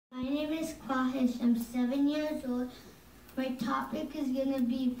Kwahish. I'm 7 years old. My topic is going to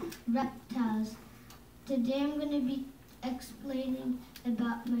be reptiles. Today I'm going to be explaining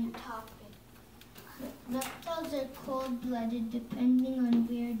about my topic. Reptiles are cold-blooded depending on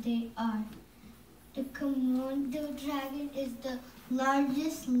where they are. The Komodo dragon is the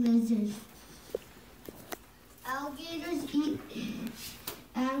largest lizard. Alligators eat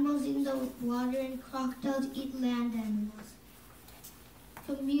animals in the water and crocodiles eat land animals.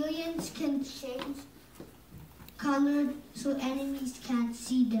 Chameleons can change color so enemies can't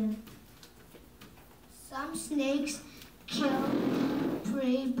see them. Some snakes kill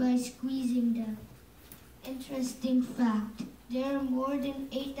prey by squeezing them. Interesting fact, there are more than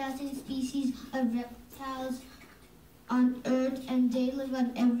 8,000 species of reptiles on Earth and they live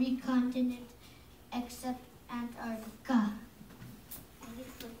on every continent except Antarctica.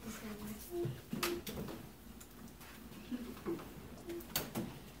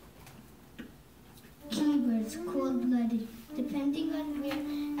 Keybirds, cold-blooded. Depending on where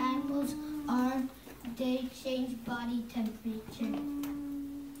animals are, they change body temperature.